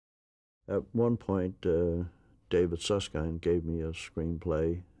At one point, David Susskind gave me a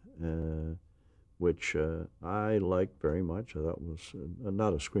screenplay, which I liked very much. I thought was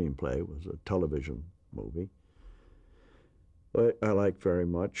not a screenplay; it was a television movie, but I liked very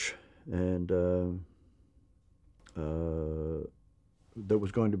much, and that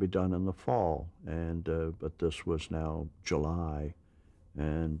was going to be done in the fall, and but this was now July,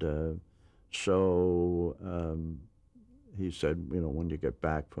 and so he said, when you get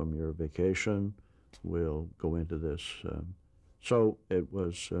back from your vacation, we'll go into this. So it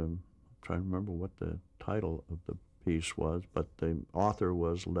was, I'm trying to remember what the title of the piece was, but the author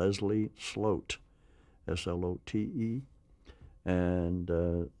was Leslie Sloat, Slote, and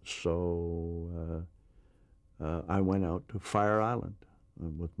I went out to Fire Island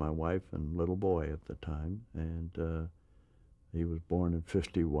with my wife and little boy at the time, and he was born in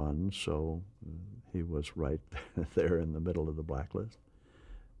 '51, so he was right there in the middle of the blacklist.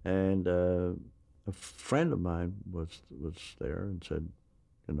 And a friend of mine was there and said,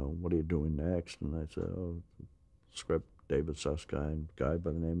 what are you doing next? And I said, oh, script, David Susskind, guy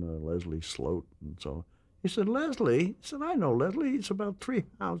by the name of Leslie Sloat. And so he said, Leslie? He said, I know Leslie. He's about 3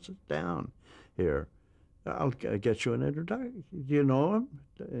 houses down here. I'll get you an introduction. Do you know him?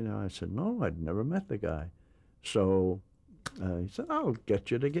 I said, no, I'd never met the guy. So he said, I'll get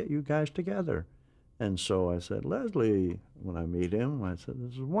you guys together. And so I said, Leslie, when I meet him, I said,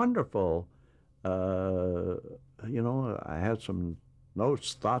 this is wonderful. I had some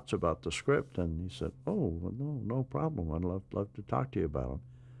notes, thoughts about the script, and he said, oh, well, no problem. I'd love to talk to you about him.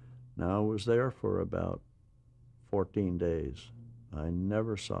 Now, I was there for about 14 days. I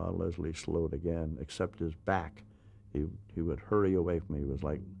never saw Leslie Sloat again, except his back. He would hurry away from me. He was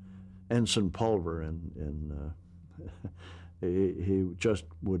like Ensign Pulver he just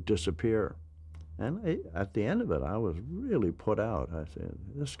would disappear. And at the end of it, I was really put out. I said,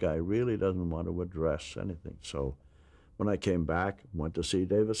 this guy really doesn't want to address anything. So when I came back, went to see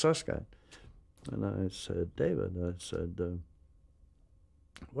David Susskind. And I said, David,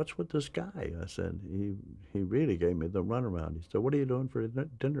 what's with this guy? I said, he really gave me the runaround. He said, what are you doing for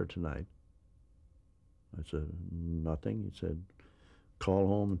dinner tonight? I said, nothing. He said, call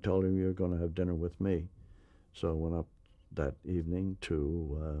home and tell him you're going to have dinner with me. So I went up that evening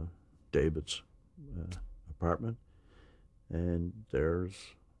to David's apartment, and there's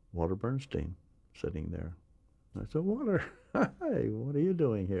Walter Bernstein sitting there. I said, Walter, hi, what are you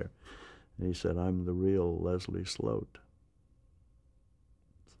doing here? And he said, I'm the real Leslie Sloat.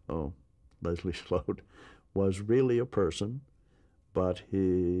 So Leslie Sloat was really a person, but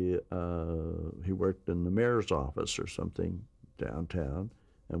he worked in the mayor's office or something downtown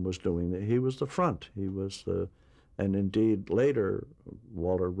and was doing that. He was the front. He was the, and indeed later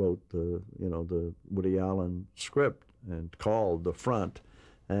Walter wrote the Woody Allen script and called the front,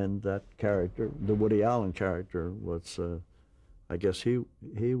 and that character, the Woody Allen character, was I guess he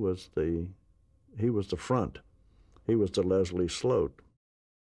was the front. He was the Leslie Sloat.